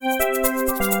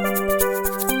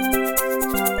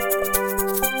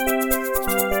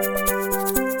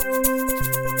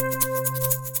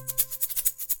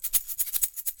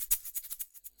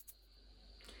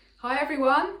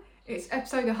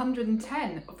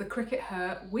110 of the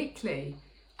CRICKETher Weekly.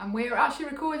 And we're actually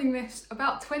recording this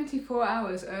about 24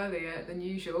 hours earlier than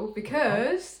usual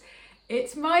because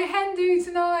it's my hen do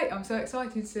tonight. I'm so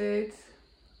excited, Sid.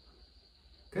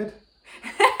 Good.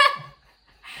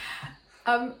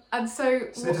 And so...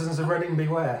 Citizens of Reading,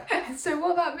 beware. So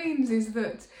what that means is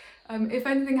that if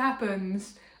anything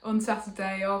happens on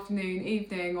Saturday afternoon,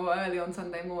 evening or early on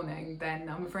Sunday morning, then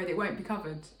I'm afraid it won't be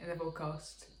covered in the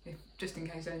forecast, just in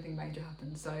case anything major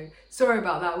happens. So sorry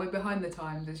about that, we're behind the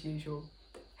times as usual.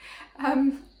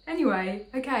 Anyway,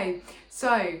 okay,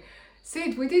 so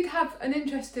Sid, we did have an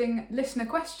interesting listener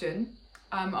question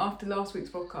after last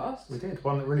week's podcast. We did,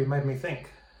 one that really made me think.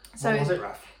 What was it,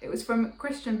 Raf? It was from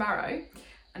Christian Barrow,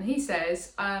 and he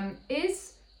says,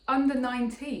 is under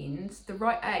 19s the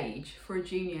right age for a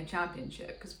junior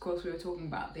championship? Because of course we were talking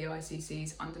about the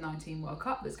ICC's under 19 World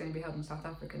Cup that's going to be held in South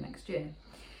Africa next year.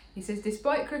 He says,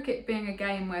 despite cricket being a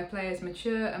game where players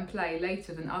mature and play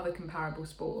later than other comparable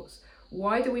sports,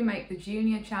 why do we make the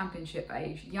junior championship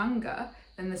age younger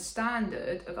than the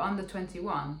standard of under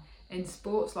 21 in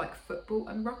sports like football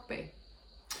and rugby?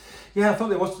 Yeah, I thought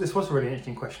this was a really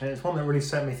interesting question. It's one that really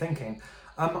set me thinking.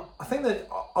 I think that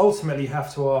ultimately you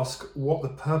have to ask what the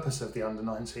purpose of the Under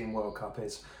 19 World Cup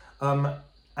is. And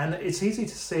it's easy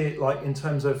to see it like in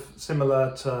terms of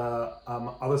similar to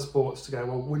other sports to go,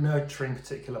 well, we're nurturing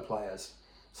particular players.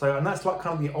 So, and that's like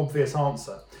kind of the obvious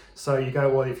answer. So you go,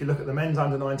 well, if you look at the men's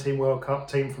Under 19 World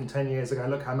Cup team from 10 years ago,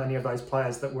 look how many of those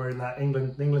players that were in that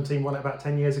England team won it about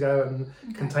 10 years ago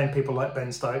and contained people like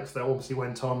Ben Stokes that obviously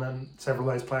went on, and several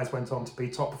of those players went on to be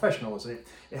top professionals. It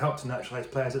helped to nurture those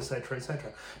players, etc.,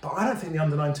 etc. But I don't think the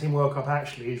Under 19 World Cup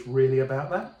actually is really about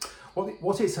that.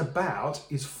 What it's about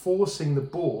is forcing the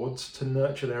boards to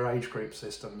nurture their age group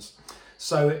systems.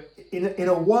 So in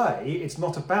a way, it's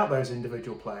not about those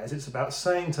individual players. It's about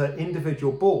saying to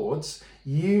individual boards,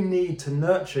 you need to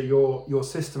nurture your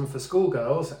system for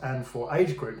schoolgirls and for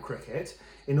age group cricket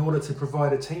in order to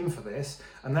provide a team for this.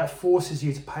 And that forces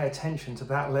you to pay attention to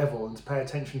that level and to pay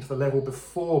attention to the level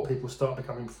before people start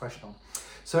becoming professional.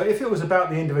 So if it was about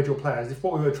the individual players, if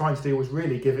what we were trying to do was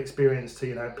really give experience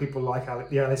to people like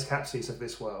the Alice Capsies of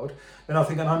this world, then I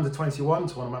think an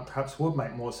under-21 tournament perhaps would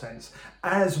make more sense.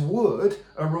 As would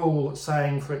a rule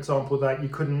saying, for example, that you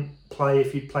couldn't play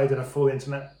if you played in a full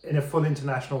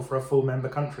international for a full member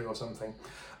country or something.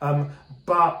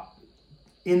 But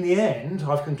in the end,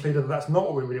 I've concluded that that's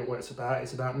not what it's about.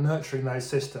 It's about nurturing those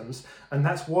systems. And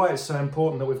that's why it's so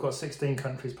important that we've got 16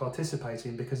 countries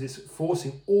participating, because it's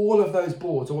forcing all of those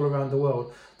boards all around the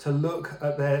world to look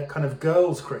at their kind of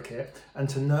girls' cricket and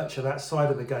to nurture that side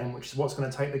of the game, which is what's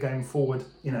going to take the game forward,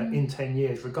 in 10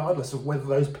 years, regardless of whether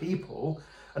those people,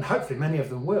 and hopefully many of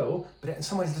them will, but in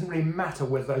some ways it doesn't really matter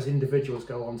whether those individuals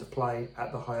go on to play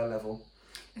at the higher level.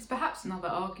 It's perhaps another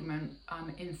argument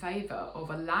in favour of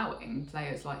allowing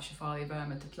players like Shafali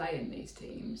Verma to play in these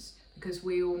teams, because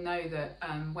we all know that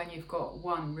when you've got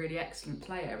one really excellent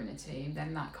player in a team,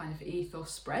 then that kind of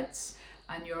ethos spreads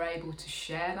and you're able to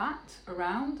share that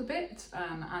around a bit,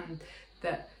 and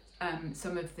that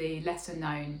some of the lesser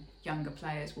known younger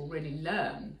players will really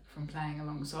learn from playing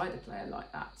alongside a player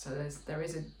like that. So there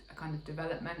is a kind of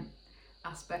development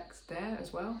aspects there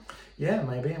as well. Yeah,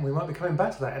 maybe, and we might be coming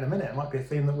back to that in a minute. It might be a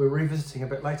theme that we're revisiting a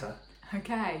bit later.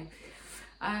 Okay,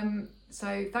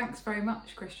 so thanks very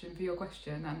much, Christian, for your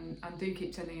question, and do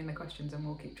keep sending in the questions and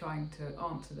we'll keep trying to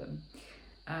answer them.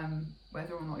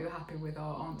 Whether or not you're happy with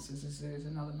our answers is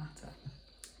another matter.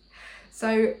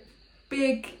 So,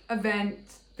 big event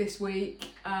this week,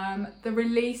 the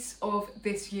release of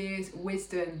this year's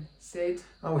Wisden, Sid.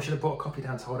 Oh, we should have brought a copy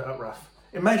down to hold it up, Raf.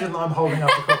 Imagine that I'm holding up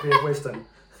a copy of Wisden.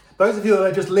 Those of you that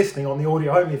are just listening on the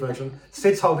audio-only version,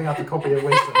 Sid's holding up a copy of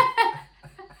Wisden.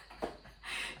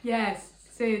 Yes,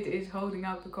 Sid is holding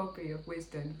up a copy of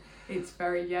Wisden. It's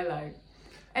very yellow.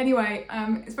 Anyway,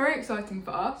 it's very exciting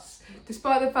for us,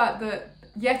 despite the fact that,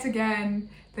 yet again,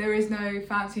 there is no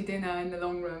fancy dinner in the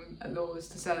long room at Laws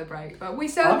to celebrate. But we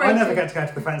celebrated... I never get to go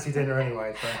to the fancy dinner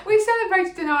anyway. So. We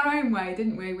celebrated in our own way,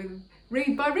 didn't we,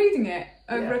 by reading it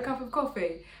over a cup of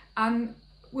coffee. And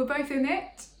we're both in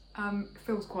it.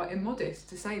 Feels quite immodest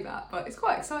to say that, but it's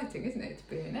quite exciting, isn't it, to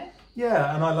be in it?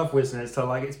 Yeah, and I love Wisden.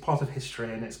 It's part of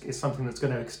history, and it's something that's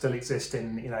going to still exist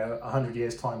in 100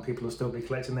 years' time. People will still be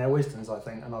collecting their Wisdens, I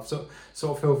think, and I've sort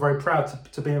of feel very proud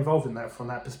to be involved in that from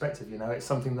that perspective. It's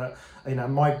something that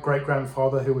my great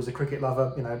grandfather, who was a cricket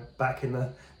lover, back in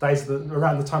the days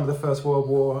around the time of the First World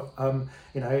War,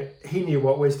 he knew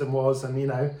what Wisden was,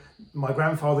 and my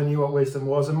grandfather knew what Wisden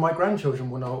was, and my grandchildren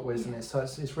will know what Wisden is. So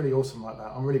it's really awesome like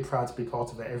that. I'm really proud to be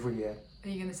part of it every year. Are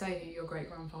you going to say who your great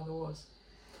grandfather was?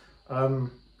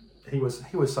 he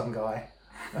was some guy.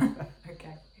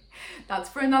 Okay, that's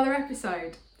for another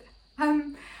episode.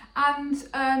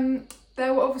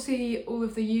 There were obviously all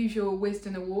of the usual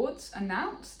Wisden awards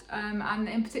announced, and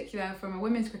in particular from a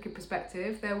women's cricket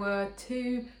perspective, there were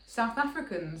 2 South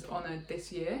Africans honoured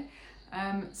this year.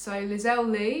 So Lizelle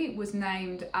Lee was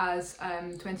named as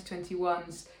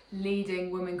 2021's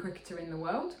leading women cricketer in the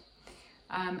world,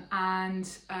 and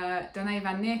Dane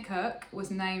van Niekerk was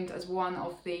named as one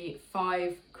of the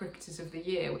 5 cricketers of the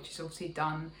year, which is obviously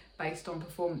done based on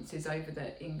performances over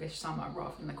the English summer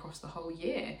rather than across the whole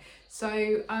year.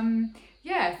 So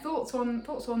thoughts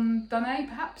on Dane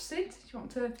perhaps, Sid? Do you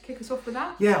want to kick us off with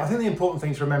that? Yeah, I think the important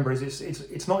thing to remember is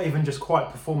it's not even just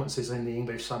quite performances in the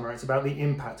English summer, it's about the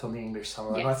impact on the English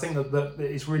summer. Yes. And I think that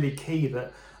it's really key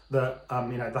that the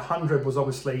 100 was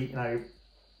obviously,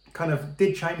 kind of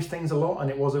did change things a lot, and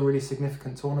it was a really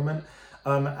significant tournament.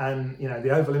 And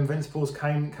the Oval Invincibles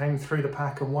came through the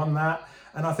pack and won that,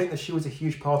 and I think that she was a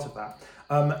huge part of that.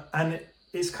 And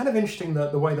it's kind of interesting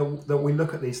the way that we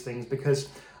look at these things, because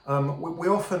we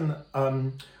often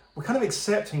we kind of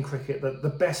accept in cricket that the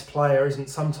best player isn't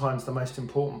sometimes the most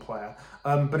important player,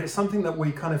 but it's something that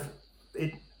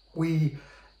we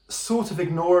sort of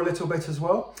ignore a little bit as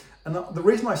well. And the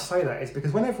reason I say that is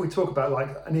because whenever we talk about like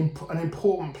an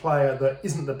important player that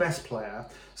isn't the best player,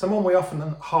 someone we often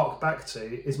hark back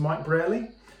to is Mike Brearley,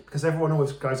 because everyone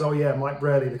always goes, oh yeah, Mike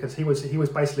Brearley, because he was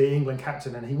basically England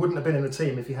captain and he wouldn't have been in the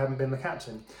team if he hadn't been the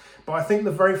captain. But I think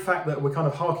the very fact that we're kind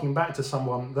of harking back to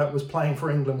someone that was playing for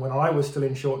England when I was still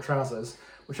in short trousers,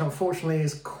 which unfortunately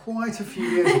is quite a few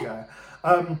years ago,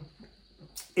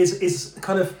 is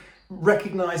kind of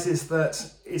recognises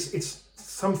that it's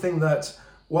something that,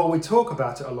 while we talk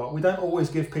about it a lot, we don't always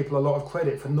give people a lot of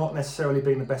credit for not necessarily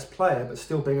being the best player, but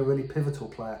still being a really pivotal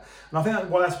player. And I think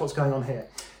that's what's going on here.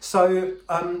 So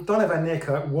Dane van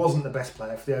Niekerk wasn't the best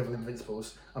player for the Oval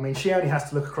Invincibles. I mean, she only has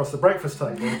to look across the breakfast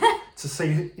table to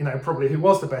see, probably who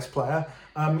was the best player.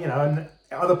 And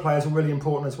other players were really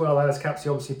important as well. Alice Capsey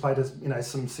obviously played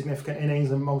some significant innings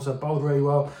and also bowled really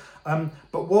well.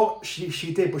 But what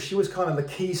she did was she was kind of the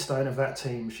keystone of that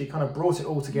team. She kind of brought it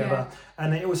all together,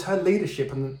 and it was her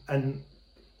leadership and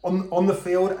on the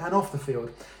field and off the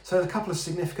field. So there's a couple of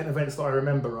significant events that I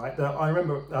remember, right? That I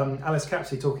remember Alice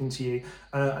Capsey talking to you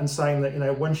and saying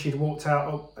that when she'd walked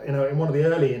out, in one of the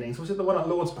early innings, was it the one at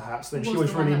Lords perhaps? Then she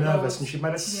was really nervous and she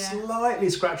made a slightly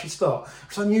scratchy start,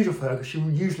 which is unusual for her because she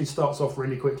usually starts off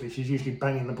really quickly. She's usually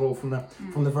banging the ball from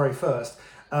the very first.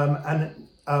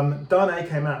 Dane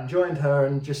came out and joined her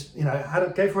and just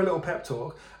gave her a little pep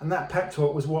talk, and that pep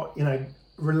talk was what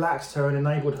relaxed her and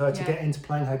enabled her to get into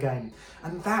playing her game,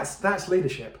 and that's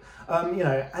leadership.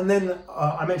 And then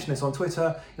I mentioned this on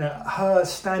Twitter. Her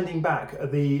standing back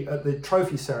at the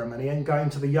trophy ceremony and going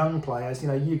to the young players.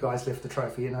 You guys lift the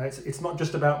trophy. It's not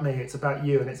just about me. It's about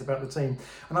you and it's about the team.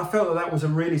 And I felt that was a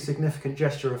really significant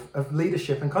gesture of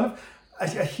leadership and kind of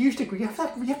a huge degree. You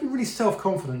have to be really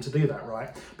self-confident to do that, right?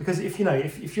 Because if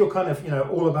you're kind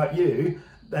of all about you,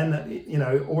 then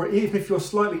or even if you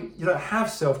don't have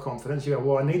self-confidence, you go,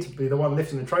 well, I need to be the one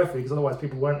lifting the trophy because otherwise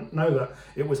people won't know that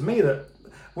it was me that.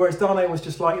 Whereas Dane was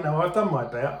just like, I've done my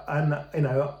bit, and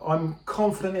I'm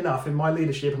confident enough in my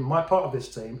leadership and my part of this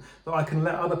team that I can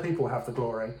let other people have the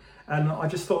glory. And I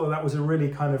just thought that was a really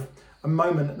kind of a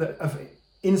moment of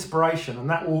inspiration, and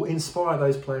that will inspire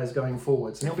those players going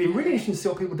forwards. And it'll be really interesting to see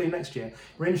what people do next year.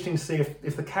 Really interesting to see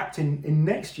if the captain in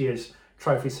next year's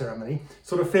trophy ceremony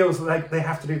sort of feels that they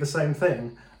have to do the same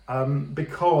thing,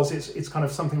 because it's kind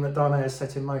of something that Dane has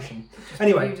set in motion.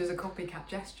 Anyway, viewed as a copycat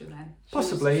gesture then. She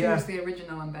was the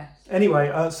original and best.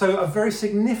 Anyway, so a very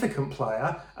significant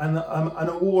player and an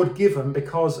award given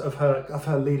because of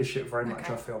her leadership very much,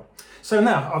 I feel. So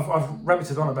now I've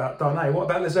rabbited on about Dane. What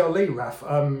about Lizelle Lee, Raf?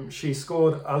 She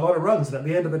scored a lot of runs, and at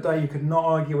the end of the day, you could not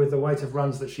argue with the weight of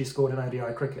runs that she scored in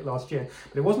ODI cricket last year.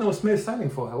 But it wasn't all smooth sailing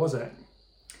for her, was it?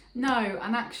 No,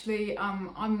 and actually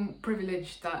I'm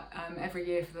privileged that every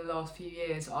year for the last few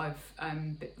years I've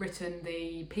written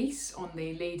the piece on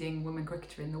the leading women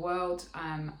cricketer in the world,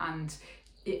 and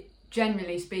it,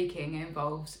 generally speaking,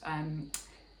 involves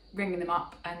ringing them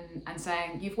up and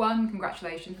saying, you've won,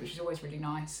 congratulations, which is always really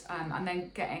nice, and then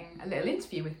getting a little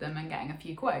interview with them and getting a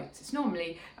few quotes. It's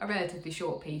normally a relatively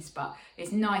short piece, but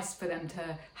it's nice for them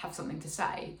to have something to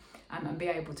say and be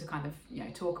able to kind of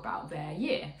talk about their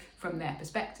year from their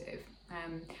perspective.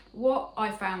 What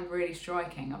I found really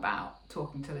striking about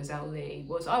talking to Lizelle Lee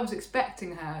was I was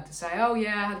expecting her to say, oh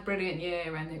yeah, I had a brilliant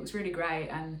year and it was really great,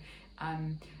 and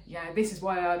this is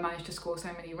why I managed to score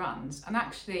so many runs. And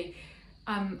actually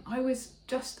I was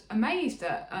just amazed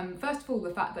at, first of all,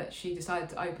 the fact that she decided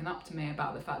to open up to me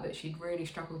about the fact that she'd really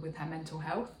struggled with her mental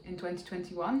health in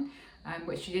 2021,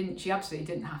 which she absolutely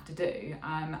didn't have to do,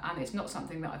 and it's not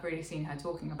something that I've really seen her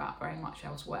talking about very much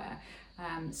elsewhere.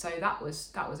 So that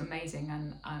was amazing,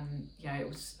 and it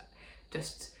was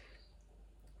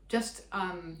just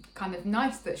kind of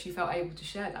nice that she felt able to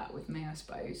share that with me, I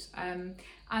suppose.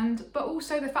 But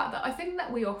also the fact that I think that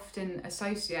we often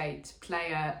associate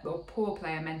poor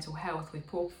player mental health with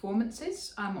poor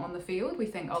performances on the field. We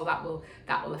think, oh, that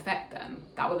will affect them,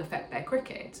 that will affect their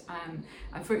cricket.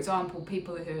 And for example,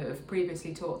 people who have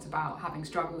previously talked about having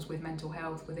struggles with mental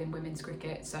health within women's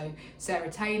cricket. So Sarah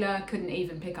Taylor couldn't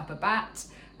even pick up a bat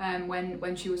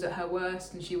when she was at her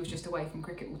worst, and she was just away from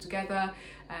cricket altogether.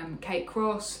 Kate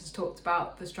Cross has talked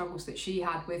about the struggles that she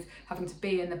had with having to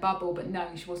be in the bubble but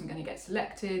knowing she wasn't going to get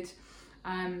selected.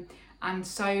 And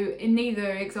so in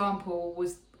neither example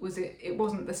it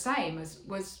wasn't the same as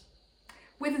was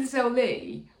with Lizelle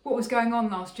Lee. What was going on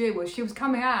last year was she was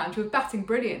coming out and she was batting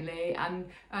brilliantly and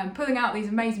pulling out these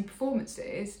amazing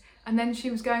performances, and then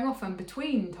she was going off, and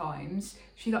between times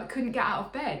she couldn't get out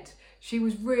of bed. She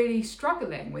was really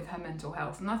struggling with her mental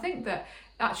health, and I think that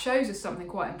shows us something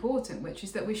quite important, which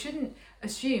is that we shouldn't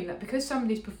assume that because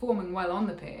somebody's performing well on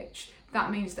the pitch, that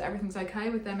means that everything's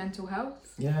okay with their mental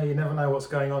health. Yeah, you never know what's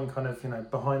going on, kind of,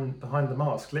 behind the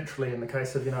mask. Literally, in the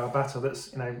case of a batter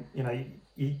that's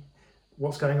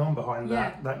what's going on behind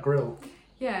that grill.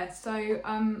 Yeah, so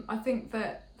I think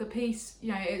that the piece,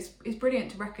 it's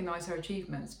brilliant to recognise her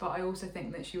achievements, but I also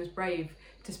think that she was brave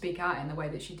to speak out in the way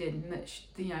that she did, and that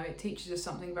it teaches us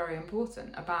something very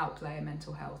important about player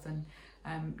mental health, and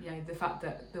the fact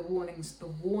that the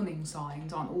warning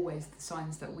signs aren't always the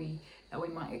signs that we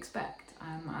might expect,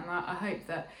 and I hope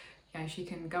that she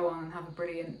can go on and have a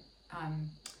brilliant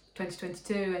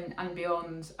 2022 and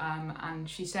beyond, and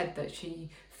she said that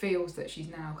she feels that she's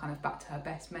now kind of back to her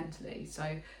best mentally, so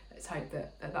let's hope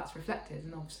that that's reflected.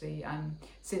 And obviously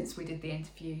since we did the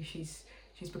interview, she's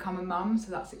become a mum, so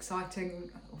that's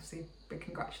exciting. Obviously big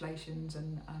congratulations,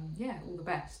 and all the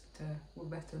best to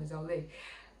Lizelle Lee.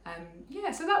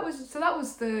 So that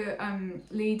was the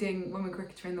leading women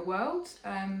cricketer in the world.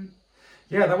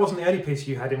 Yeah, that wasn't the only piece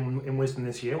you had in Wisden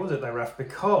this year, was it though, Raf?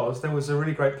 Because there was a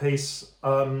really great piece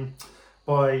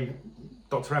by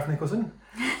Dr. Raf Nicholson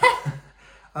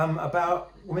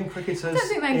about women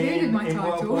cricketers in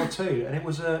World War II, and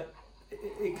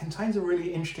it contains a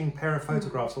really interesting pair of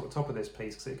photographs at the top of this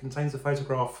piece, because it contains the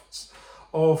photographs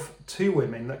of two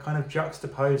women that kind of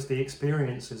juxtapose the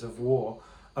experiences of war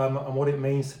and what it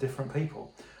means to different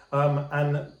people.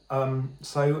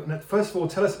 So first of all,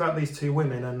 tell us about these two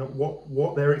women and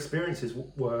what their experiences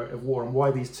were of war, and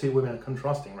why these two women are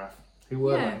contrasting, Raf. Who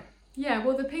were they? Yeah,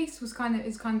 well, the piece is kind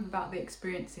of about the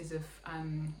experiences of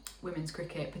women's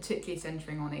cricket, particularly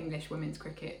centering on English women's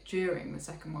cricket during the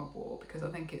Second World War, because I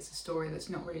think it's a story that's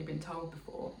not really been told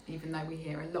before, even though we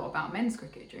hear a lot about men's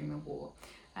cricket during the war.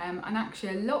 And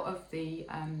actually a lot of the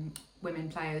women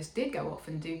players did go off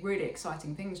and do really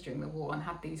exciting things during the war and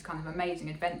had these kind of amazing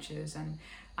adventures,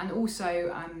 and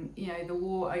also the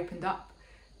war opened up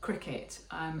cricket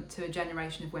to a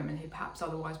generation of women who perhaps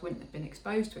otherwise wouldn't have been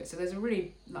exposed to it. So there's a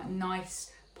really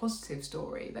nice positive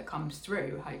story that comes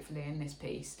through, hopefully, in this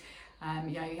piece.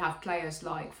 You have players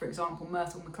like, for example,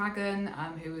 Myrtle McLagan,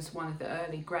 who was one of the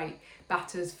early great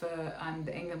batters for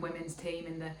the England women's team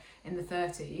in the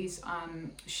 30s.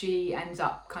 She ends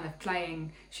up kind of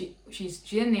playing. She's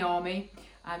in the army,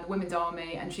 the women's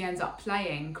army, and she ends up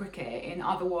playing cricket in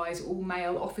otherwise all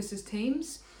male officers'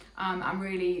 teams. And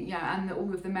really, and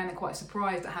all of the men are quite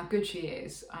surprised at how good she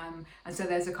is. And so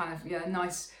there's a kind of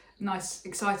nice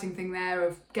exciting thing there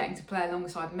of getting to play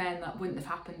alongside men that wouldn't have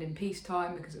happened in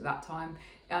peacetime, because at that time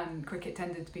cricket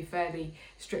tended to be fairly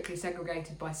strictly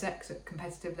segregated by sex at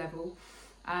competitive level.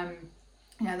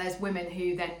 There's women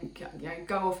who then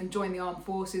go off and join the armed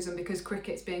forces, and because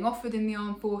cricket's being offered in the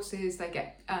armed forces, they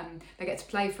get to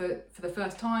play for the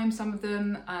first time, some of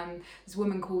them. There's a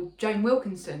woman called Joan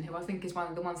Wilkinson, who I think is one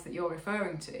of the ones that you're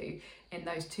referring to in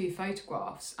those two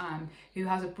photographs, who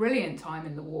has a brilliant time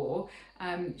in the war.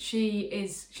 She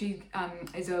is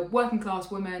a working class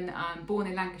woman, born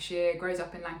in Lancashire, grows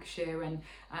up in Lancashire, and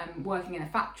working in a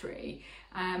factory.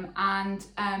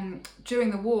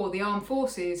 During the war, the armed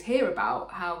forces hear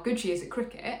about how good she is at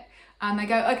cricket, and they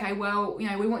go, okay, well,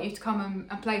 we want you to come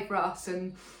and play for us,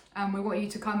 and we want you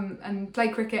to come and play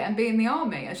cricket and be in the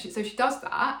army. And so she does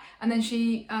that, and then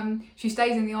she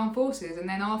stays in the armed forces, and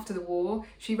then after the war,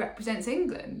 she represents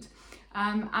England.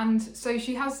 And so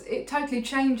it totally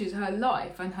changes her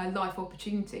life and her life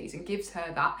opportunities, and gives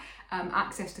her that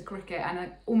access to cricket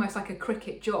and almost like a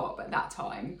cricket job at that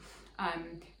time,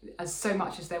 as so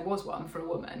much as there was one for a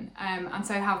woman, and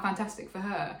so how fantastic for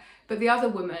her. But the other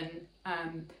woman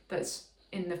that's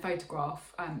in the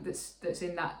photograph, that's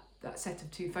in that set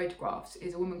of 2 photographs,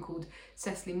 is a woman called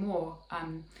Cecily Moore,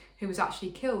 who was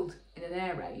actually killed in an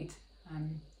air raid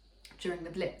during the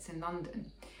Blitz in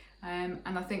London. And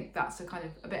I think that's a kind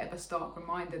of a bit of a stark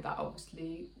reminder that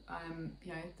obviously,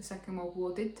 the Second World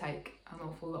War did take an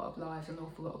awful lot of lives, an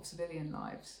awful lot of civilian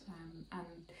lives,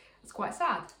 and it's quite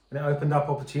sad. And it opened up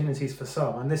opportunities for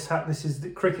some, and this is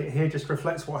the cricket here just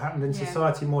reflects what happened in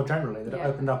society more generally. That it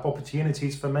opened up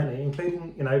opportunities for many,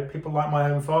 including people like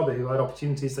my own father, who had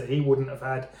opportunities that he wouldn't have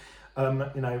had.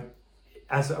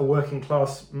 As a working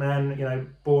class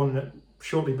man, born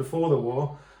shortly before the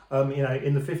war.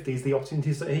 In the 50s, the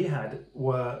opportunities that he had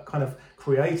were kind of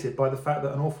created by the fact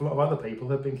that an awful lot of other people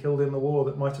had been killed in the war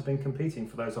that might have been competing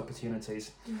for those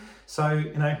opportunities. So,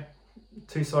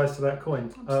 2 sides to that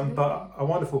coin. But a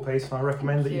wonderful piece, and I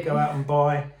recommend that you go out and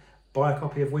buy a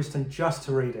copy of Wisden just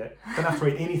to read it. Don't have to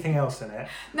read anything else in it.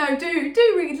 No, do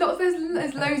read lots.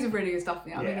 There's loads of really good stuff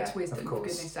in it. I mean, it's Wisden, for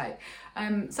goodness sake.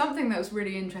 Something that was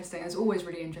really interesting, it's always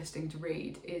really interesting to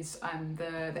read, is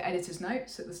the editor's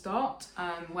notes at the start,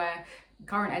 where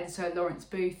current editor Lawrence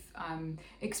Booth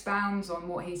expounds on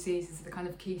what he sees as the kind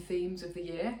of key themes of the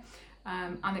year.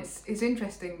 And it's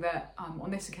interesting that on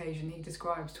this occasion he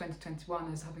describes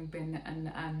 2021 as having been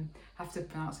an have to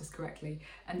pronounce this correctly,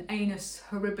 an annus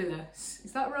horribilis.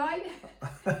 Is that right?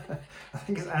 I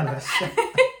think it's annus.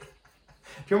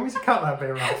 Do you want me to cut that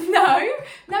bit off? No,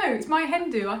 it's my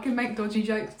hen do. I can make dodgy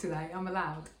jokes today. I'm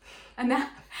allowed. And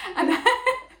an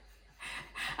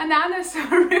annus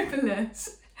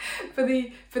horribilis for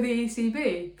the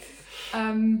ECB.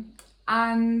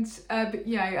 And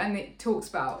it talks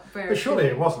about various. But surely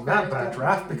it wasn't that bad,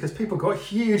 Raf, because people got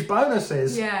huge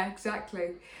bonuses. Yeah,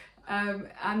 exactly.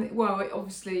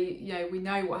 Obviously, we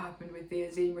know what happened with the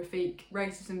Azim Rafiq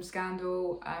racism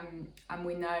scandal, and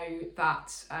we know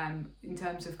that in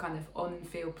terms of kind of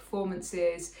on-field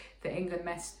performances, the England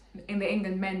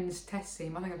men's test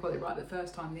team, I think I got it right the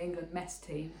first time, the England mess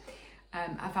team,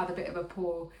 have had a bit of a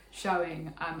poor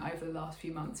showing over the last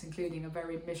few months, including a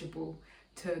very miserable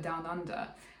tour down under,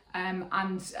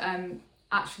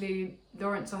 actually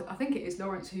Lawrence, I think it is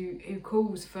Lawrence who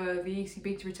calls for the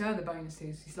ECB to return the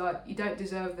bonuses. He's like, you don't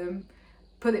deserve them,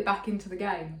 put it back into the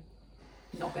game.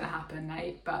 Not going to happen,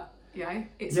 Nate, but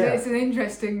it's an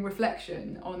interesting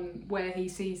reflection on where he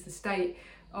sees the state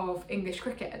of English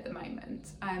cricket at the moment.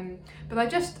 But I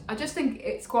just think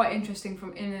it's quite interesting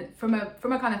from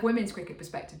a kind of women's cricket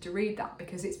perspective to read that,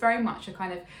 because it's very much a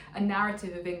kind of a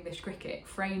narrative of English cricket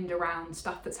framed around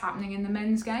stuff that's happening in the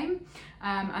men's game.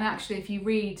 And actually, if you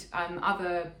read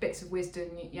other bits of Wisden,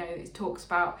 it talks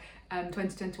about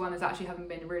 2021 as actually having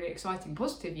been a really exciting,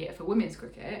 positive year for women's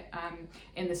cricket,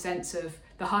 in the sense of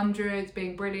the 100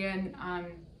 being brilliant.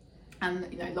 And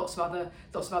lots of other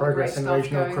progress great in stuff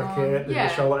regional going cricket, on. the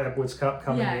Charlotte Edwards Cup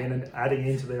coming in and adding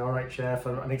into the RHF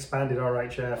and an expanded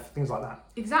RHF, things like that.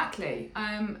 Exactly,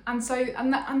 and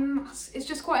it's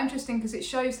just quite interesting because it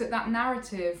shows that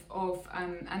narrative of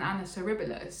an annus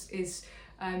horribilis is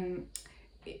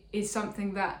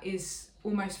something that is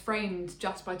almost framed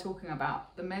just by talking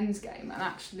about the men's game, and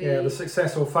actually the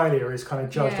success or failure is kind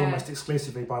of judged almost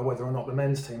exclusively by whether or not the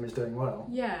men's team is doing well.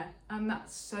 And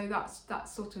that's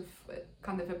sort of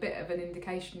kind of a bit of an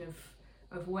indication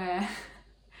of where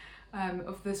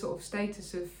of the sort of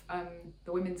status of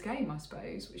the women's game, I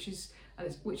suppose, which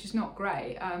is not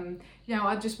great.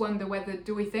 I just wonder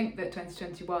do we think that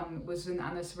 2021 was an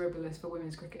annus horribilis for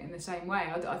women's cricket in the same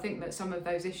way? I think that some of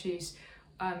those issues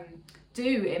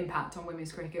do impact on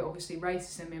women's cricket. Obviously,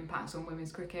 racism impacts on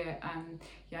women's cricket, and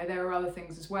there are other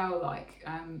things as well. Like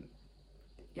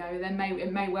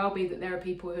it may well be that there are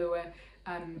people who are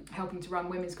helping to run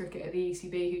women's cricket at the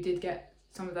ECB who did get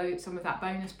some of that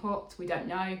bonus pot. We don't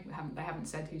know. They haven't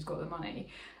said who's got the money.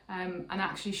 And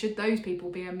actually, should those people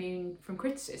be immune from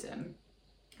criticism?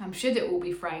 Should it all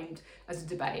be framed as a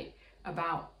debate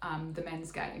about the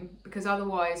men's game? Because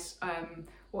otherwise,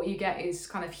 what you get is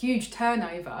kind of huge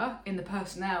turnover in the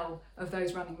personnel of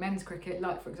those running men's cricket.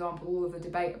 Like, for example, all of the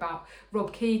debate about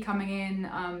Rob Key coming in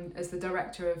as the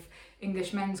director of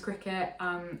English men's cricket,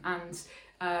 and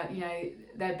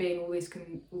there being all these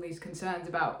concerns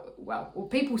about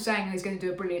people saying he's going to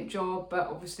do a brilliant job, but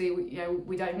obviously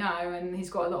we don't know, and he's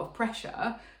got a lot of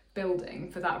pressure building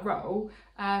for that role.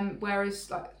 Whereas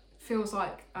feels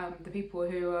like the people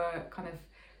who are kind of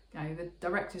the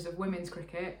directors of women's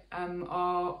cricket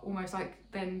are almost like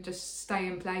then just stay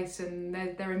in place and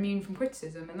they're immune from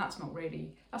criticism, and that's not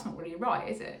really right,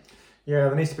 is it? Yeah,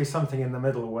 there needs to be something in the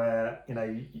middle where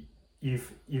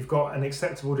you've got an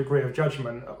acceptable degree of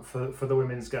judgment for the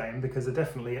women's game, because there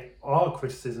definitely are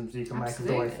criticisms you can make of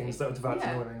the way things that are developed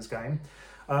in the women's game.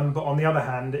 But on the other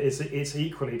hand, it's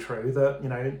equally true that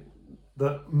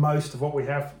that most of what we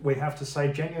have to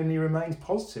say genuinely remains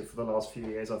positive for the last few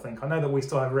years. I think I know that we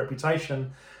still have a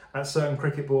reputation at certain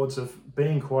cricket boards of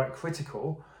being quite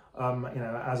critical,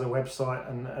 as a website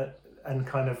and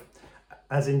kind of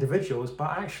as individuals,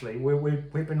 but actually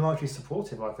we've been largely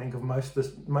supportive, I think, of most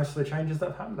of the changes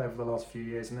that have happened over the last few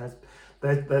years, and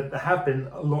there have been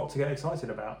a lot to get excited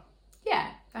about.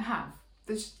 Yeah, there have.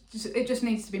 It just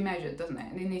needs to be measured, doesn't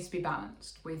it? And it needs to be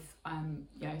balanced with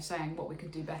saying what we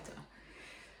could do better.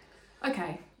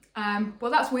 Okay, well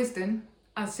that's Wisden.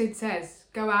 As Sid says,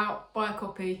 go out, buy a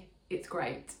copy, it's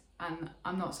great. And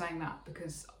I'm not saying that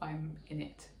because I'm in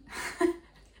it.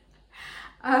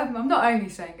 I'm not only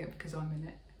saying it because I'm in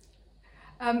it.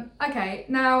 Okay,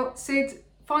 now Sid,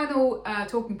 final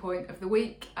talking point of the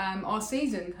week. Our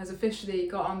season has officially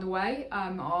got underway,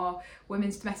 our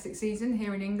women's domestic season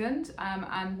here in England,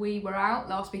 and we were out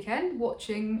last weekend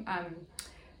watching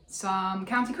some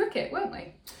county cricket, weren't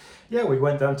we? Yeah, we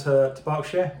went down to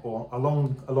Berkshire, or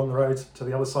along the road to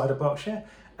the other side of Berkshire,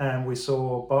 and we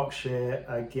saw Berkshire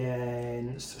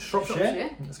against Shropshire.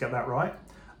 Let's get that right.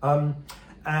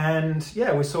 And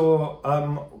yeah, we saw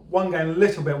one game a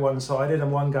little bit one-sided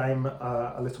and one game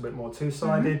a little bit more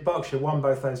two-sided. Berkshire won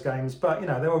both those games, but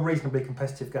they were reasonably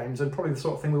competitive games and probably the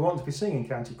sort of thing we want to be seeing in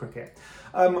county cricket.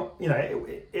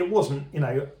 It wasn't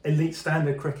elite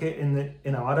standard cricket in the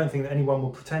I don't think that anyone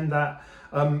will pretend that.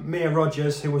 Mia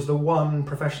Rogers, who was the one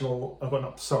professional,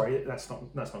 that's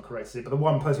not correct, is it? But the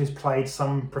one person who's played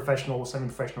some professional or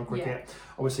semi-professional cricket,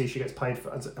 obviously she gets paid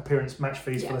for appearance match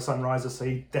fees for the Sunrisers, so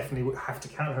you definitely would have to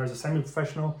count her as a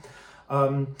semi-professional.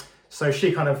 So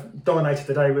she kind of dominated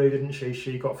the day, really, didn't she?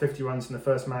 She got 50 runs in the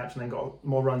first match and then got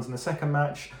more runs in the second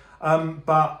match.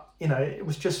 But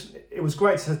it was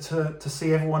great to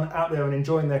see everyone out there and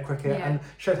enjoying their cricket, and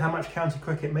showed how much county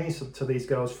cricket means to these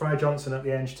girls. Freya Johnson at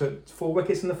the end, she took 4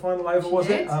 wickets in the final over,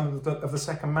 of the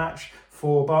second match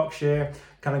for Berkshire,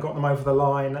 kind of got them over the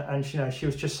line, and she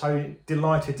was just so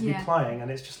delighted to be playing, and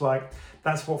it's just like,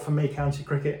 that's what for me county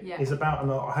cricket is about,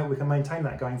 and I hope we can maintain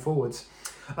that going forwards.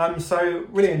 So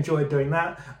really enjoyed doing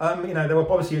that. There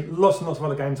were obviously lots and lots of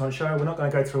other games on show. We're not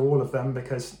going to go through all of them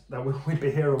because we'd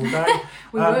be here all day.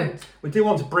 would. We do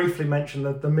want to briefly mention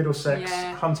the Middlesex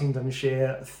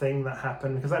Huntingdonshire thing that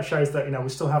happened, because that shows that we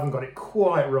still haven't got it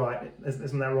quite right.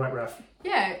 Isn't that right, Raf?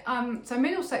 Yeah. So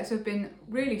Middlesex have been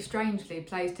really strangely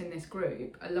placed in this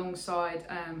group alongside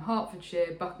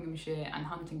Hertfordshire, Buckinghamshire, and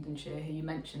Huntingdonshire, who you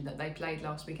mentioned that they played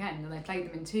last weekend, and they played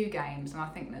them in 2 games, and I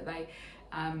think that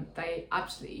they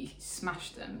absolutely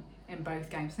smashed them in both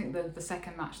games. I think the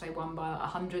second match they won by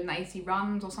 180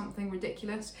 runs or something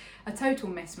ridiculous. A total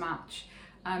mismatch,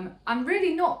 and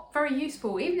really not very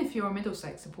useful, even if you're a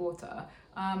Middlesex supporter.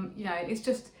 It's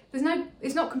just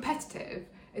it's not competitive.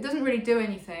 It doesn't really do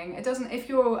anything. It doesn't. If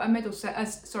you're a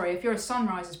if you're a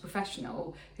Sunrisers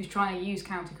professional who's trying to use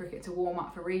county cricket to warm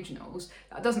up for regionals,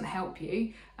 that doesn't help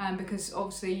you, because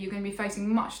obviously you're going to be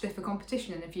facing much stiffer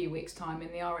competition in a few weeks' time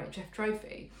in the RHF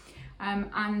Trophy,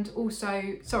 and also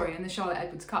in the Charlotte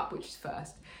Edwards Cup, which is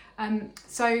first. That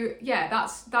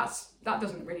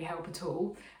doesn't really help at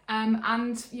all.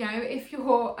 If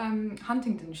you're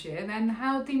Huntingdonshire, then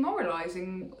how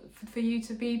demoralising for you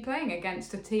to be playing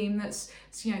against a team that's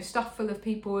stuffed full of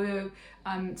people who,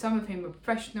 some of whom are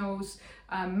professionals,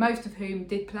 most of whom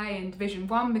did play in Division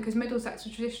 1, because Middlesex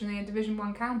were traditionally a Division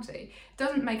 1 county. It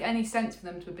doesn't make any sense for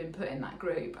them to have been put in that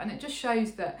group, and it just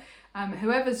shows that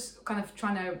whoever's kind of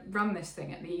trying to run this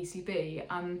thing at the ECB,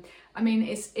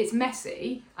 it's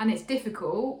messy and it's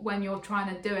difficult when you're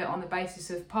trying to do it on the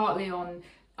basis of partly on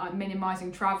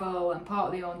minimising travel and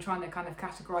partly on trying to kind of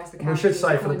categorise the counties. We should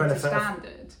say, for the benefit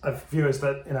of viewers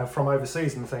that from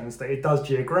overseas and things, that it does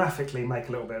geographically make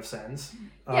a little bit of sense.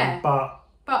 But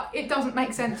it doesn't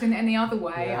make sense in any other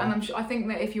way, and I think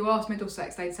that if you ask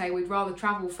Middlesex, they'd say we'd rather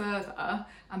travel further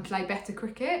and play better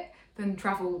cricket than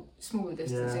travel smaller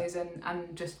distances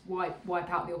and just wipe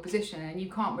out the opposition. And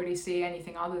you can't really see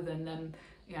anything other than them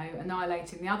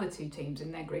annihilating the other 2 teams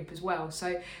in their group as well.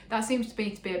 So that seems to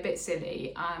be a bit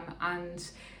silly. I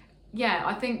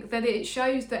think that it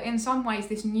shows that in some ways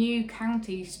this new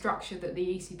county structure that the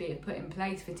ECB have put in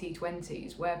place for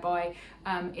T20s, whereby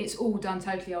it's all done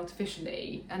totally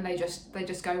artificially, and they just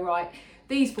go, right,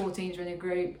 these 4 teams are in a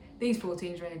group, these 4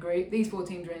 teams are in a group, these 4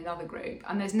 teams are in another group,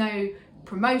 and there's no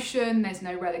promotion, there's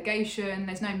no relegation,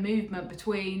 there's no movement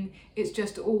between. It's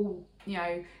just all, you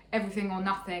know, everything or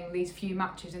nothing, these few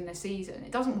matches in the season.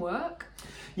 It doesn't work.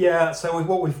 Yeah, so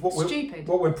Stupid.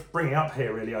 What we're bringing up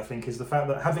here, really, I think, is the fact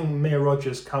that having Mia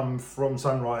Rogers come from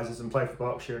Sunrisers and play for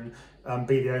Berkshire and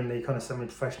be the only kind of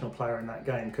semi-professional player in that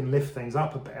game can lift things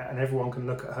up a bit, and everyone can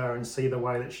look at her and see the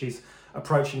way that she's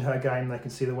approaching her game. They can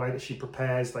see the way that she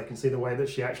prepares, they can see the way that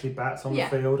she actually bats on the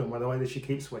field, and the way that she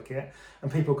keeps wicket, and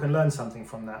people can learn something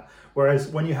from that. Whereas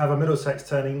when you have a Middlesex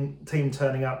team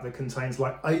turning up that contains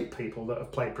like 8 people that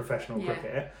have played professional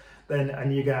cricket,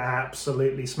 and you get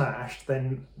absolutely smashed,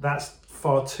 then that's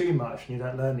far too much, and you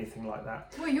don't learn anything like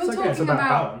that. Well, you're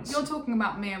talking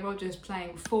about Mia Rogers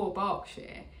playing for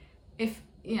Berkshire. If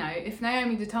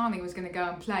Naomi Datani was going to go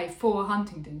and play for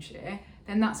Huntingdonshire,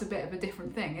 then that's a bit of a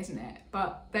different thing, isn't it?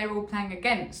 But they're all playing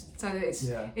against, so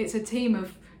it's a team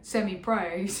of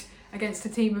semi-pros against a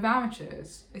team of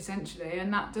amateurs, essentially,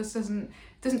 and that just doesn't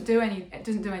do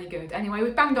any good. Anyway,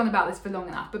 we've banged on about this for long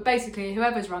enough, but basically,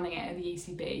 whoever's running it at the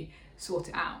ECB, sort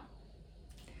it out.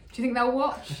 Do you think they'll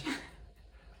watch?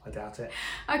 I doubt it.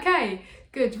 Okay,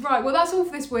 good. Right, well, that's all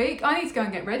for this week. I need to go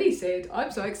and get ready, Sid.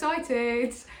 I'm so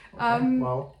excited. Okay,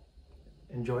 well,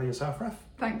 enjoy yourself, Raf.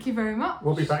 Thank you very much.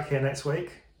 We'll be back here next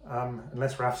week,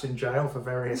 unless Raf's in jail for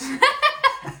various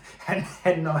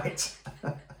hen nights.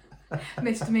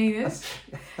 Misdemeanors.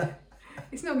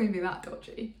 It's not going to be that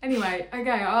dodgy. Anyway,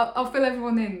 okay, I'll fill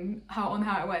everyone in on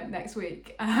how it went next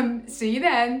week. See you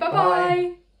then. Bye-bye.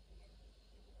 Bye.